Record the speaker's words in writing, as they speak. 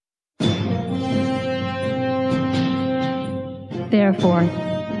Therefore,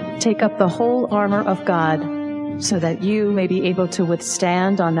 take up the whole armor of God, so that you may be able to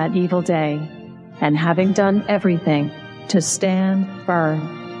withstand on that evil day, and having done everything, to stand firm.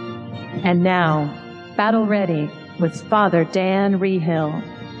 And now, Battle Ready with Father Dan Rehill.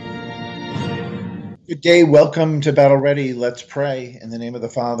 Good day. Welcome to Battle Ready. Let's pray in the name of the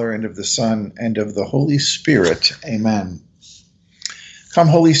Father, and of the Son, and of the Holy Spirit. Amen. Come,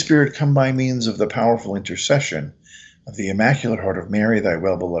 Holy Spirit, come by means of the powerful intercession of the Immaculate Heart of Mary, thy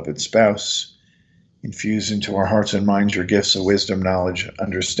well-beloved spouse. Infuse into our hearts and minds your gifts of wisdom, knowledge,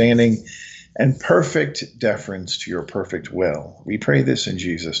 understanding, and perfect deference to your perfect will. We pray this in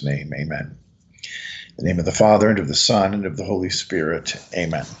Jesus' name. Amen. In the name of the Father, and of the Son, and of the Holy Spirit.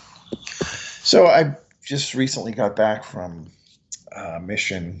 Amen. So I just recently got back from a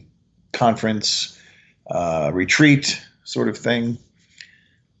mission conference, retreat sort of thing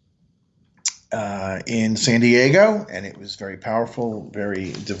in San Diego, and it was very powerful,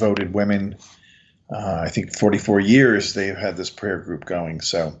 very devoted women. I think 44 years they've had this prayer group going,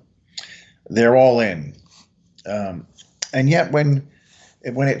 so they're all in. And yet when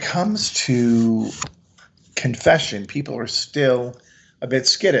it comes to confession, people are still a bit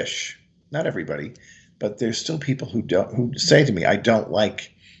skittish. Not everybody, but there's still people who say to me, I don't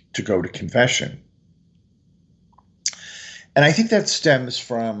like to go to confession. And I think that stems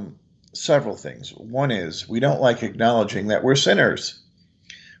from several things. One is we don't like acknowledging that we're sinners,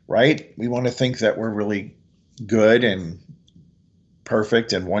 right? We want to think that we're really good and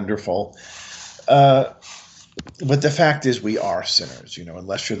perfect and wonderful. But the fact is we are sinners.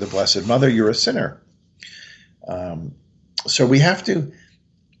 Unless you're the Blessed Mother, you're a sinner. So you have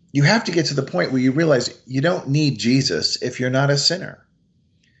to get to the point where you realize you don't need Jesus if you're not a sinner.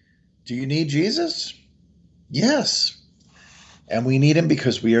 Do you need Jesus? Yes. And we need him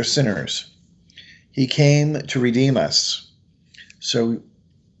because we are sinners. He came to redeem us. So,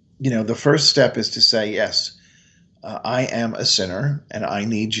 the first step is to say, yes, I am a sinner and I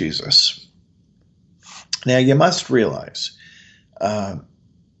need Jesus. Now, you must realize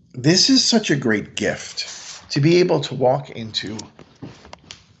this is such a great gift to be able to walk into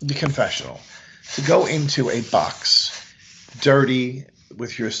the confessional, to go into a box, dirty,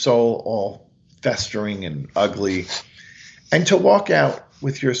 with your soul all festering and ugly, and to walk out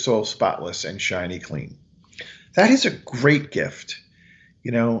with your soul spotless and shiny clean. That is a great gift,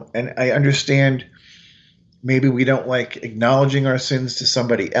 and I understand maybe we don't like acknowledging our sins to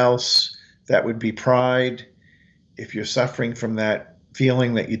somebody else. That would be pride. If you're suffering from that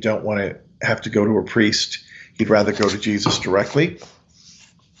feeling that you don't want to have to go to a priest, you'd rather go to Jesus directly.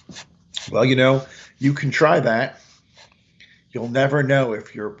 Well, you can try that. You'll never know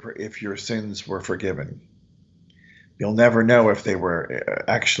if your sins were forgiven. You'll never know if they were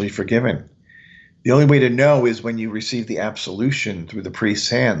actually forgiven. The only way to know is when you receive the absolution through the priest's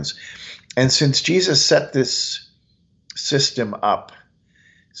hands. And since Jesus set this system up,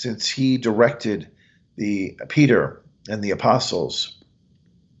 since he directed Peter and the apostles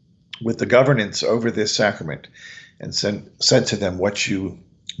with the governance over this sacrament and said to them, what you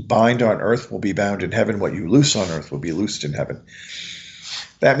bind on earth will be bound in heaven, what you loose on earth will be loosed in heaven.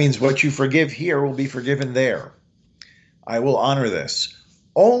 That means what you forgive here will be forgiven there. I will honor this.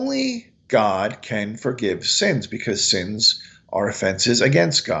 Only God can forgive sins because sins are offenses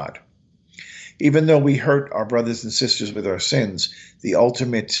against God. Even though we hurt our brothers and sisters with our sins, the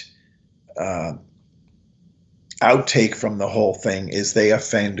ultimate outtake from the whole thing is they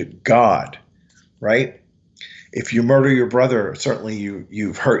offend God, right? If you murder your brother, certainly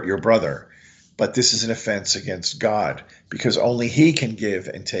you've hurt your brother, but this is an offense against God because only he can give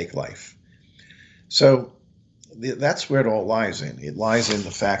and take life. So that's where it all lies in. It lies in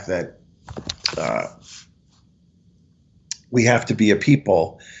the fact that we have to be a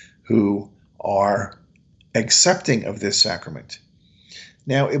people who are accepting of this sacrament.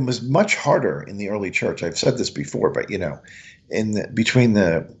 Now, it was much harder in the early church. I've said this before, but between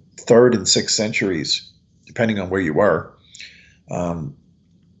the 3rd and 6th centuries, depending on where you were,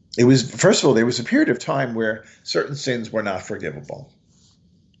 it was, first of all, there was a period of time where certain sins were not forgivable.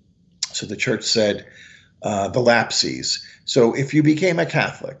 So the church said the lapses. So if you became a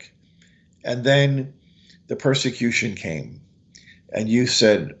Catholic and then the persecution came and you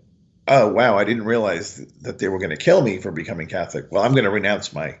said, oh, wow, I didn't realize that they were going to kill me for becoming Catholic. Well, I'm going to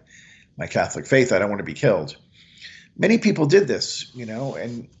renounce my Catholic faith. I don't want to be killed. Many people did this,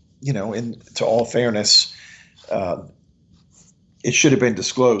 and, to all fairness, it should have been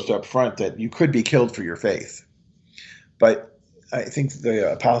disclosed up front that you could be killed for your faith. But I think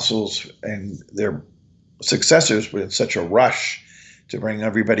the apostles and their successors were in such a rush to bring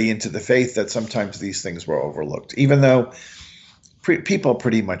everybody into the faith that sometimes these things were overlooked, even though people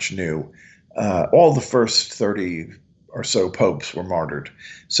pretty much knew. All the first 30 or so popes were martyred.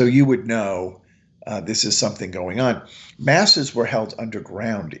 So you would know this is something going on. Masses were held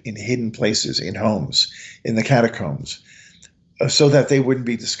underground in hidden places, in homes, in the catacombs, so that they wouldn't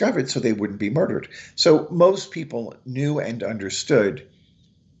be discovered, so they wouldn't be murdered. So most people knew and understood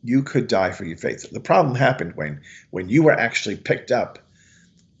you could die for your faith. The problem happened when you were actually picked up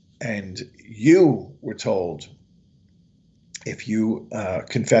and you were told, if you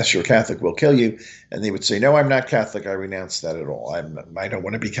confess you're Catholic, we'll kill you. And they would say, no, I'm not Catholic. I renounce that at all. I don't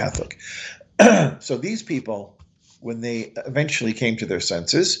want to be Catholic. So these people, when they eventually came to their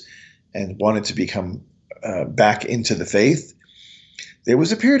senses and wanted to become back into the faith, there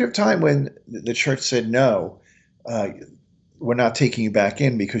was a period of time when the church said, no, we're not taking you back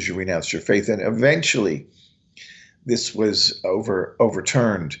in because you renounced your faith. And eventually this was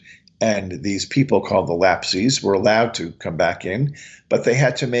overturned. And these people called the lapses were allowed to come back in, but they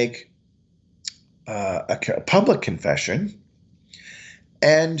had to make a public confession.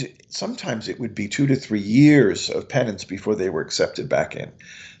 And sometimes it would be 2 to 3 years of penance before they were accepted back in.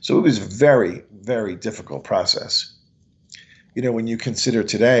 So it was a very, very difficult process. You know, when you consider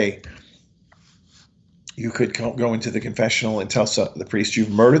today, you could go into the confessional and tell the priest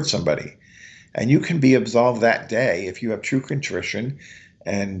you've murdered somebody, and you can be absolved that day if you have true contrition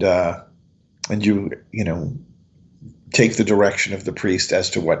and you take the direction of the priest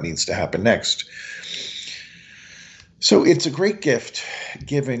as to what needs to happen next. So it's a great gift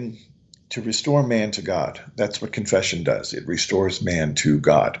given to restore man to God. That's what confession does. It restores man to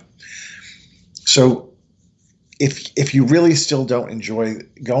God. So if you really still don't enjoy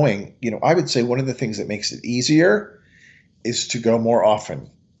going, I would say one of the things that makes it easier is to go more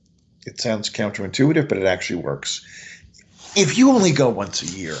often. It sounds counterintuitive, but it actually works. If you only go once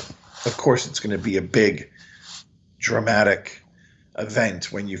a year, of course it's going to be a big, dramatic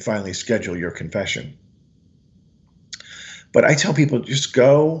event when you finally schedule your confession. But I tell people, just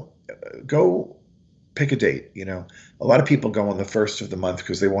go pick a date. A lot of people go on the first of the month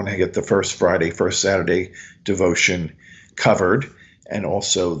because they want to get the first Friday, first Saturday devotion covered, and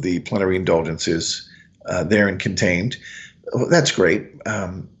also the plenary indulgences there and contained. Well, that's great.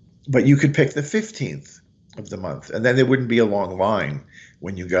 But you could pick the 15th of the month, and then there wouldn't be a long line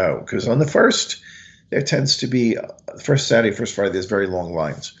when you go, because on the first, there tends to be first Saturday, first Friday, there's very long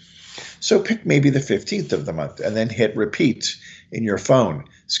lines. So pick maybe the 15th of the month and then hit repeat in your phone.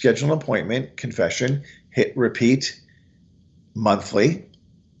 Schedule an appointment, confession, hit repeat monthly,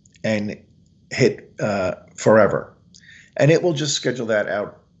 and hit forever. And it will just schedule that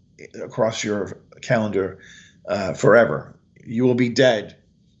out across your calendar forever. You will be dead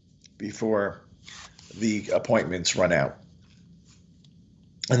before the appointments run out.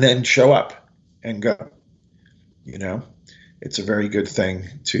 And then show up and go. It's a very good thing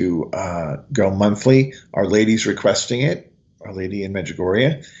to go monthly. Our Lady's requesting it. Our Lady in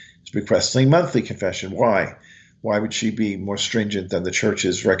Medjugorje is requesting monthly confession. Why? Why would she be more stringent than the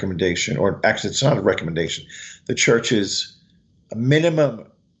church's recommendation? Or actually, it's not a recommendation. The church's minimum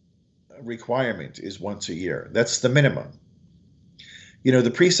requirement is once a year. That's the minimum.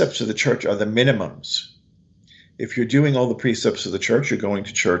 The precepts of the church are the minimums. If you're doing all the precepts of the church, you're going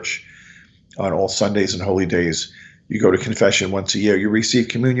to church on all Sundays and holy days. You go to confession once a year. You receive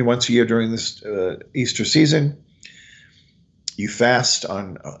communion once a year during this Easter season. You fast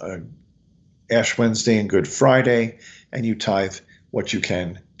on Ash Wednesday and Good Friday, and you tithe what you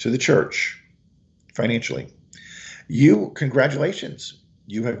can to the church financially. Congratulations.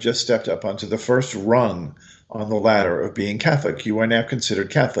 You have just stepped up onto the first rung on the ladder of being Catholic. You are now considered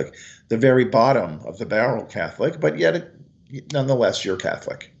Catholic, the very bottom of the barrel Catholic, but yet nonetheless you're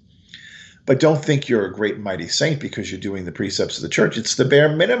Catholic. But don't think you're a great mighty saint because you're doing the precepts of the church. It's the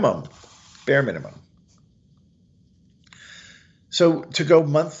bare minimum. Bare minimum. So to go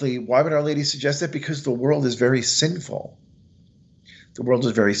monthly, why would Our Lady suggest that? Because the world is very sinful. The world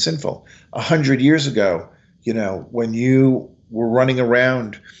is very sinful. 100 years ago, when you were running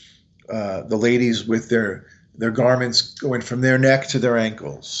around, the ladies with their garments going from their neck to their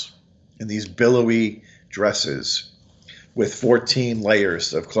ankles in these billowy dresses with 14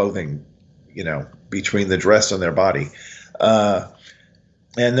 layers of clothing, between the dress and their body. And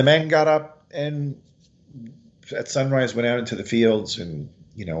the men got up and at sunrise went out into the fields and,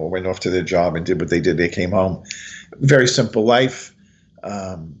 went off to their job and did what they did. They came home. Very simple life.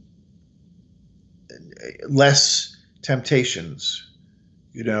 Less temptations,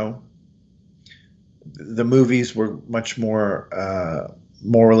 The movies were much more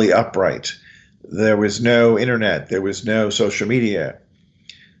morally upright. There was no internet. There was no social media.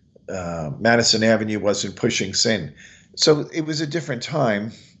 Madison Avenue wasn't pushing sin. So it was a different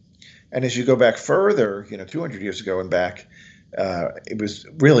time. And as you go back further, 200 years ago and back, it was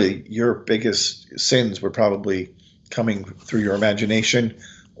really your biggest sins were probably coming through your imagination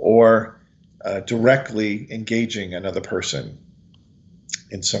or directly engaging another person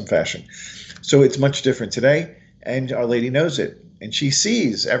in some fashion. So it's much different today, and Our Lady knows it, and she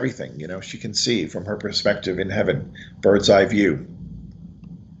sees everything. She can see from her perspective in heaven, bird's eye view.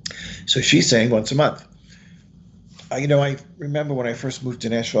 So she's saying once a month. I remember when I first moved to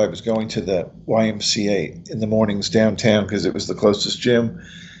Nashville, I was going to the YMCA in the mornings downtown because it was the closest gym,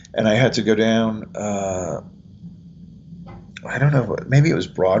 and I had to go down, I don't know, maybe it was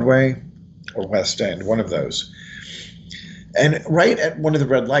Broadway or West End, one of those. And right at one of the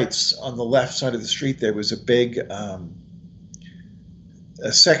red lights on the left side of the street, there was a big a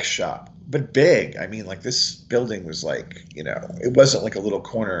sex shop, but big. I mean, like this building was like, it wasn't like a little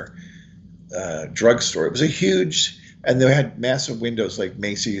corner drugstore. It was a huge, and they had massive windows like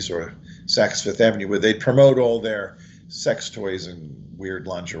Macy's or Saks Fifth Avenue where they'd promote all their sex toys and weird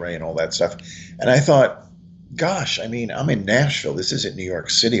lingerie and all that stuff. And I thought, gosh, I mean, I'm in Nashville. This isn't New York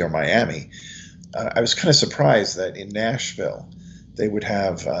City or Miami. I was kind of surprised that in Nashville they would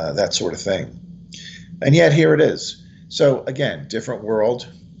have that sort of thing. And yet here it is. So again, different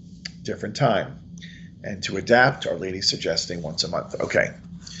world, different time. And to adapt, Our Lady's suggesting once a month. Okay.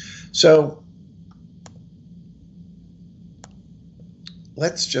 So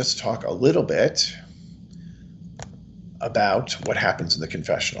let's just talk a little bit about what happens in the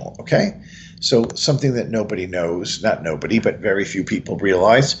confessional, okay? So something that nobody knows, not nobody, but very few people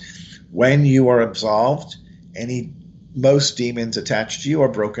realize, when you are absolved, most demons attached to you are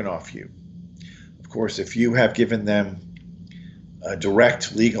broken off you. Of course, if you have given them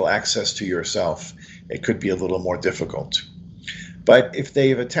direct legal access to yourself, it could be a little more difficult. But if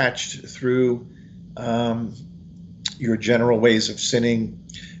they've attached through your general ways of sinning,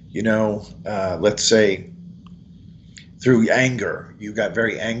 let's say through anger, you got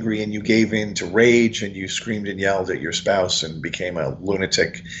very angry and you gave in to rage and you screamed and yelled at your spouse and became a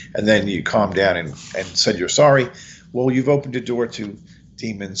lunatic, and then you calmed down and said you're sorry. Well, you've opened a door to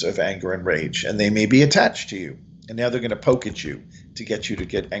demons of anger and rage, and they may be attached to you. And now they're going to poke at you to get you to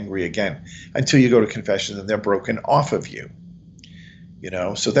get angry again until you go to confession and they're broken off of you.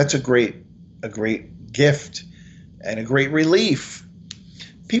 So that's a great gift and a great relief.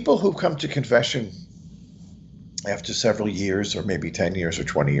 People who come to confession after several years or maybe 10 years or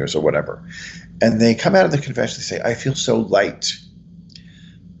 20 years or whatever, and they come out of the confession, they say, I feel so light.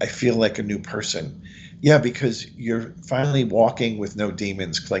 I feel like a new person. Yeah, because you're finally walking with no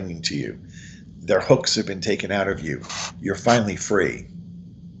demons clinging to you. Their hooks have been taken out of you. You're finally free.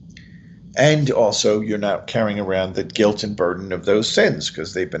 And also, you're not carrying around the guilt and burden of those sins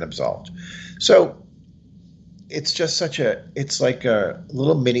because they've been absolved. So it's just it's like a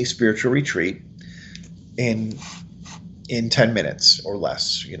little mini spiritual retreat in 10 minutes or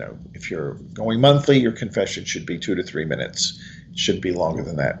less. If you're going monthly, your confession should be 2 to 3 minutes. It shouldn't be longer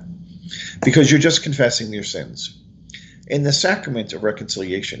than that because you're just confessing your sins. In the sacrament of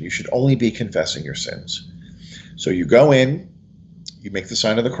reconciliation, you should only be confessing your sins. So you go in, you make the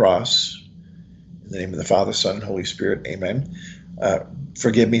sign of the cross, in the name of the Father, Son, and Holy Spirit, amen.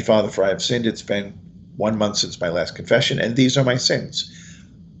 Forgive me, Father, for I have sinned. It's been 1 month since my last confession, and these are my sins.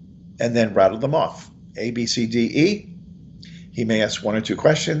 And then rattle them off. A, B, C, D, E. He may ask 1 or 2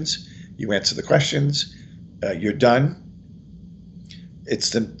 questions. You answer the questions. You're done. It's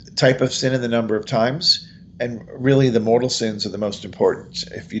the type of sin and the number of times. And really, the mortal sins are the most important.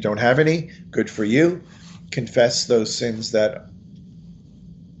 If you don't have any, good for you. Confess those sins that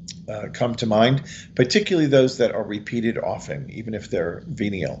come to mind, particularly those that are repeated often, even if they're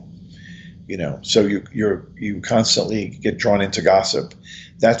venial. So you constantly get drawn into gossip.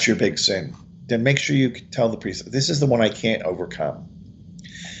 That's your big sin. Then make sure you tell the priest, this is the one I can't overcome,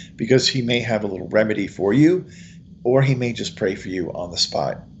 because he may have a little remedy for you, or he may just pray for you on the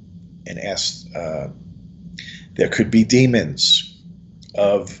spot and ask. There could be demons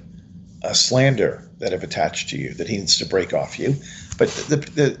of slander that have attached to you that he needs to break off you, but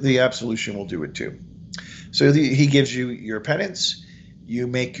the absolution will do it too. So he gives you your penance. You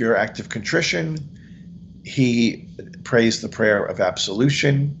make your act of contrition. He prays the prayer of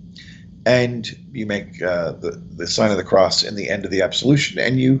absolution, and you make the sign of the cross in the end of the absolution,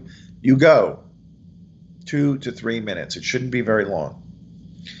 and you go 2 to 3 minutes. It shouldn't be very long.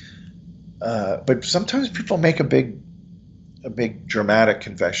 But sometimes people make a big dramatic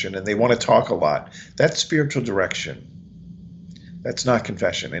confession and they want to talk a lot. That's spiritual direction. That's not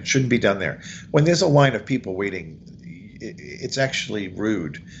confession. It shouldn't be done there. When there's a line of people waiting, it's actually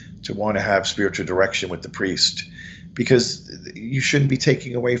rude to want to have spiritual direction with the priest because you shouldn't be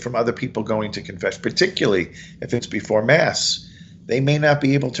taking away from other people going to confess, particularly if it's before Mass. They may not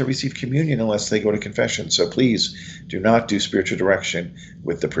be able to receive communion unless they go to confession. So please do not do spiritual direction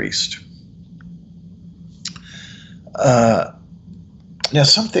with the priest. Now,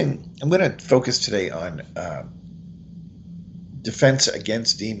 I'm going to focus today on defense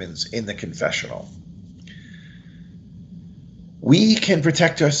against demons in the confessional. We can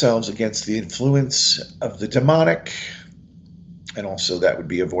protect ourselves against the influence of the demonic, and also that would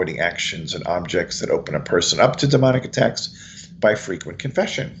be avoiding actions and objects that open a person up to demonic attacks by frequent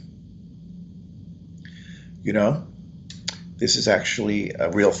confession. This is actually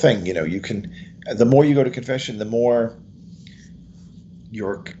a real thing. The more you go to confession, the more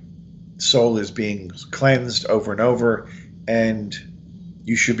your soul is being cleansed over and over, and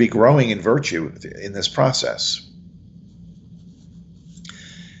you should be growing in virtue in this process.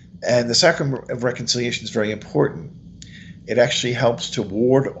 And the sacrament of reconciliation is very important. It actually helps to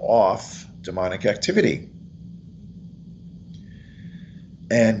ward off demonic activity.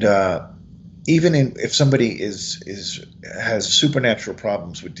 And even if somebody has supernatural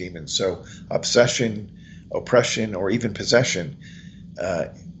problems with demons, so obsession, oppression, or even possession,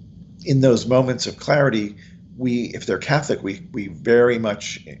 in those moments of clarity, if they're Catholic, we very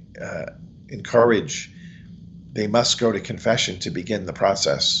much encourage they must go to confession to begin the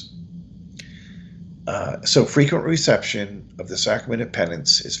process. So frequent reception of the sacrament of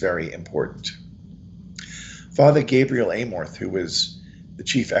penance is very important. Father Gabriel Amorth, who was the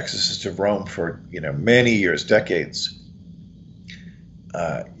chief exorcist of Rome for many years, decades,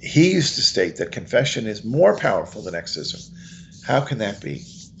 he used to state that confession is more powerful than exorcism. How can that be?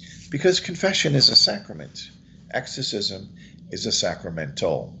 Because confession is a sacrament. Exorcism is a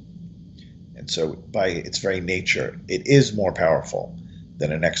sacramental. And so by its very nature, it is more powerful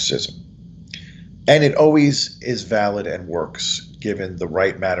than an exorcism. And it always is valid and works given the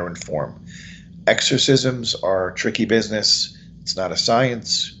right matter and form. Exorcisms are tricky business. It's not a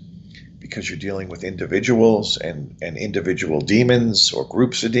science because you're dealing with individuals and individual demons or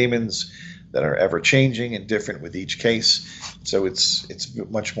groups of demons that are ever changing and different with each case. So it's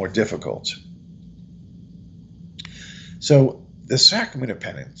much more difficult. So the sacrament of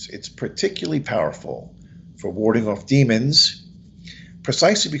penance, it's particularly powerful for warding off demons,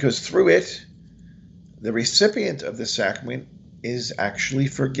 precisely because through it, the recipient of the sacrament is actually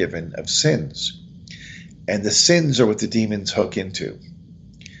forgiven of sins. And the sins are what the demons hook into.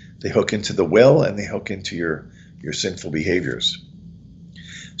 They hook into the will and they hook into your sinful behaviors.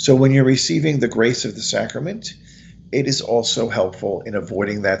 So when you're receiving the grace of the sacrament, it is also helpful in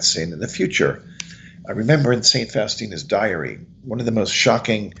avoiding that sin in the future. I remember in St. Faustina's diary, one of the most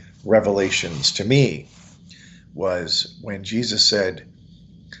shocking revelations to me was when Jesus said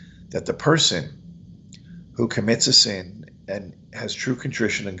that the person who commits a sin and has true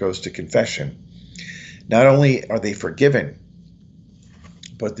contrition and goes to confession, not only are they forgiven,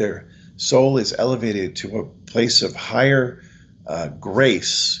 but their soul is elevated to a place of higher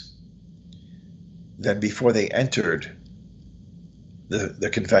grace than before they entered the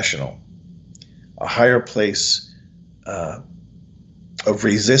confessional, a higher place of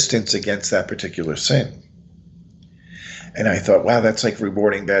resistance against that particular sin. And I thought, wow, that's like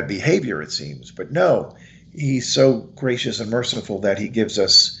rewarding bad behavior, it seems. But no, he's so gracious and merciful that he gives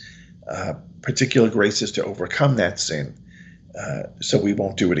us particular graces to overcome that sin, so we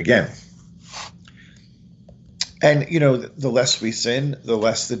won't do it again. And, the less we sin, the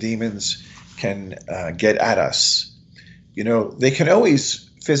less the demons can get at us. They can always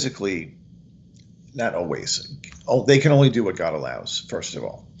physically, not always, they can only do what God allows, first of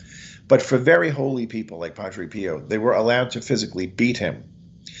all. But for very holy people like Padre Pio, they were allowed to physically beat him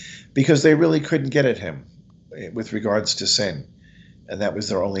because they really couldn't get at him with regards to sin. And that was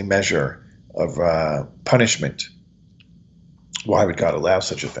their only measure of punishment. Why would God allow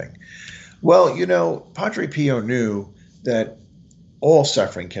such a thing? Well, Padre Pio knew that all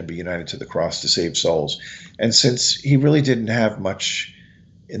suffering can be united to the cross to save souls. And since he really didn't have much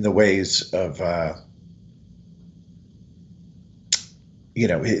in the ways of,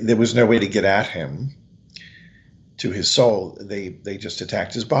 there was no way to get at him, to his soul, they just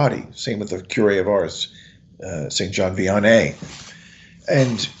attacked his body. Same with the cure of ours, St. John Vianney.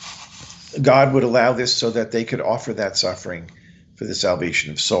 And God would allow this so that they could offer that suffering for the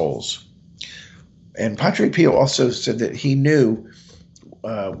salvation of souls. And Padre Pio also said that he knew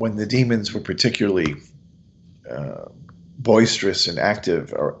when the demons were particularly boisterous and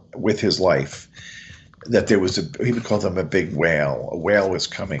active with his life, that there was he would call them a big whale. A whale was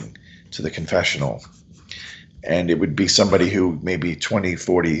coming to the confessional. And it would be somebody who maybe 20,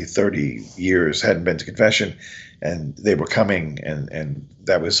 40, 30 years hadn't been to confession, and they were coming, and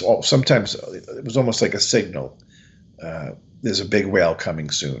that was all. Sometimes it was almost like a signal. There's a big whale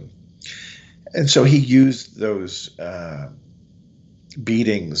coming soon. And so he used those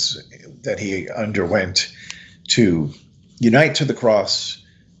beatings that he underwent to unite to the cross,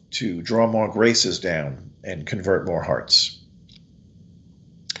 to draw more graces down and convert more hearts.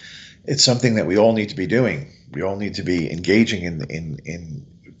 It's something that we all need to be doing. We all need to be engaging in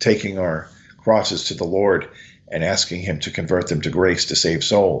taking our crosses to the Lord and asking him to convert them to grace to save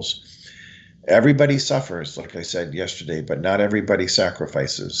souls. Everybody suffers, like I said yesterday, but not everybody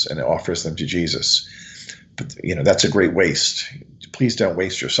sacrifices and offers them to Jesus. But, that's a great waste. Please don't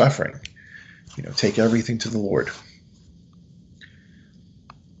waste your suffering. Take everything to the Lord.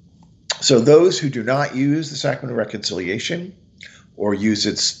 So those who do not use the sacrament of reconciliation or use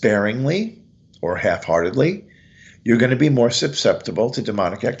it sparingly or half-heartedly, you're going to be more susceptible to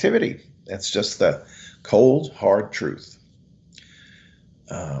demonic activity. That's just the cold, hard truth.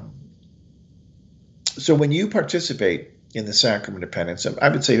 So when you participate in the sacrament of penance, I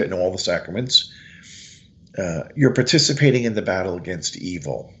would say in all the sacraments, you're participating in the battle against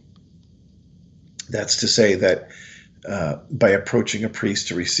evil. That's to say that by approaching a priest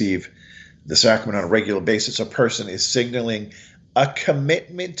to receive the sacrament on a regular basis, a person is signaling a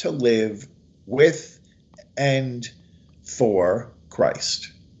commitment to live with and for Christ.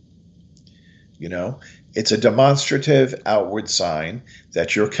 It's a demonstrative outward sign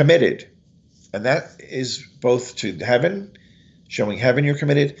that you're committed. And that is both to heaven, showing heaven you're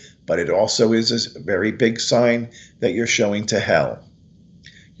committed, but it also is a very big sign that you're showing to hell.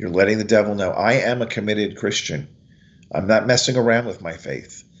 You're letting the devil know, I am a committed Christian. I'm not messing around with my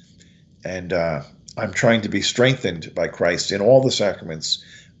faith. And I'm trying to be strengthened by Christ in all the sacraments,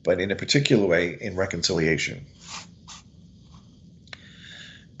 but in a particular way in reconciliation.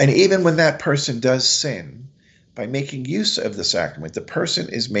 And even when that person does sin, by making use of the sacrament, the person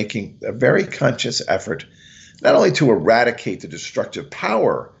is making a very conscious effort not only to eradicate the destructive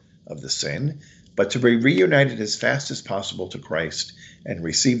power of the sin, but to be reunited as fast as possible to Christ and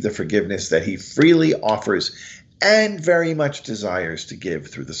receive the forgiveness that he freely offers and very much desires to give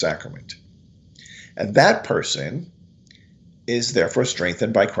through the sacrament. And that person is therefore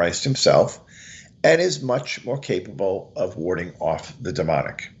strengthened by Christ himself and is much more capable of warding off the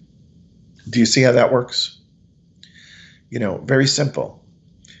demonic. Do you see how that works? Very simple.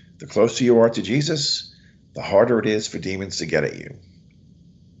 The closer you are to Jesus, the harder it is for demons to get at you.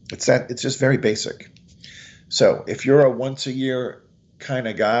 It's just very basic. So if you're a once a year kind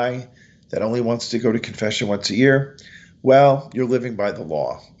of guy that only wants to go to confession once a year, well, you're living by the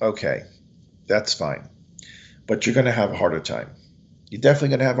law. Okay, that's fine. But you're going to have a harder time. You're definitely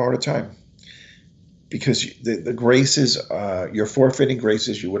going to have a harder time because the graces, you're forfeiting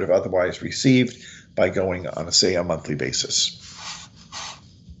graces you would have otherwise received by going on, a monthly basis.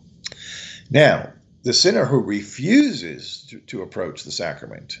 Now, the sinner who refuses to approach the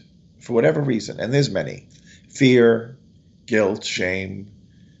sacrament, for whatever reason, and there's many, fear, guilt, shame,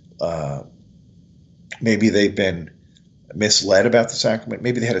 maybe they've been misled about the sacrament,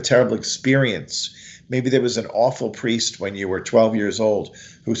 maybe they had a terrible experience, maybe there was an awful priest when you were 12 years old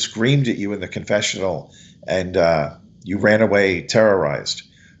who screamed at you in the confessional and you ran away terrorized.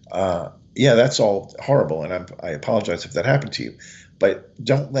 Yeah, that's all horrible, and I apologize if that happened to you. But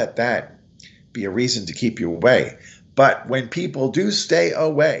don't let that be a reason to keep you away. But when people do stay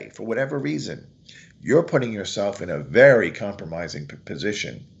away for whatever reason, you're putting yourself in a very compromising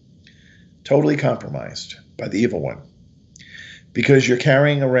position, totally compromised by the evil one, because you're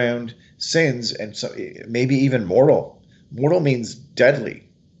carrying around sins, and so maybe even mortal. Mortal means deadly.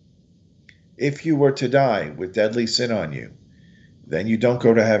 If you were to die with deadly sin on you, then you don't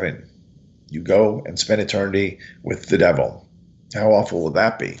go to heaven. You go and spend eternity with the devil. How awful would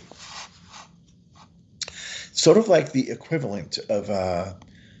that be? Sort of like the equivalent of a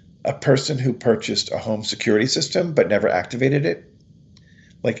person who purchased a home security system but never activated it.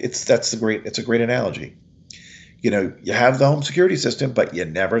 It's a great analogy. You have the home security system, but you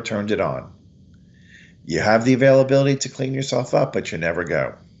never turned it on. You have the availability to clean yourself up, but you never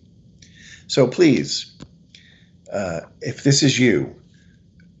go. So please, if this is you,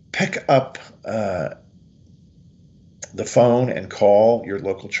 pick up the phone and call your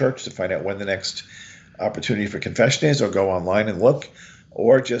local church to find out when the next opportunity for confession is, or go online and look,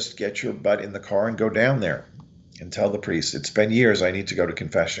 or just get your butt in the car and go down there and tell the priest, it's been years, I need to go to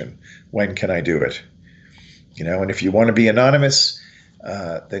confession. When can I do it? And if you want to be anonymous,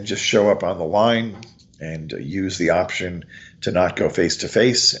 then just show up on the line and use the option to not go face to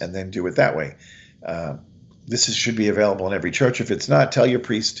face, and then do it that way. should be available in every church. If it's not, tell your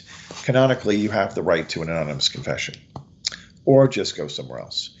priest. Canonically, you have the right to an anonymous confession, or just go somewhere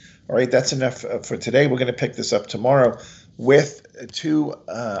else. All right, that's enough for today. We're going to pick this up tomorrow with two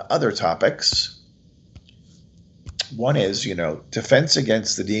other topics. One is, defense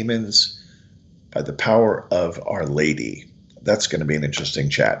against the demons by the power of Our Lady. That's going to be an interesting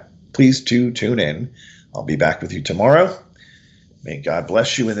chat. Please do tune in. I'll be back with you tomorrow. May God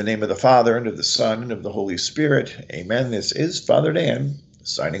bless you in the name of the Father, and of the Son, and of the Holy Spirit. Amen. This is Father Dan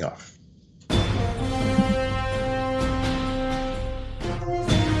signing off.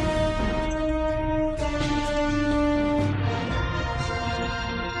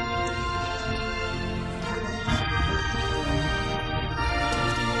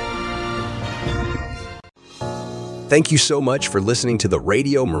 Thank you so much for listening to the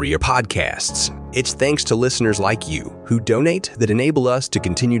Radio Maria podcasts. It's thanks to listeners like you who donate that enable us to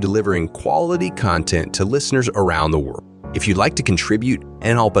continue delivering quality content to listeners around the world. If you'd like to contribute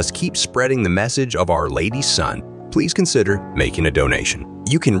and help us keep spreading the message of Our Lady's Son, please consider making a donation.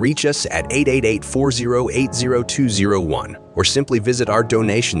 You can reach us at 888-40-80201 or simply visit our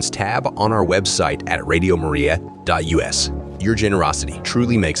donations tab on our website at radiomaria.us. Your generosity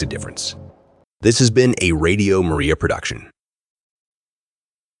truly makes a difference. This has been a Radio Maria production.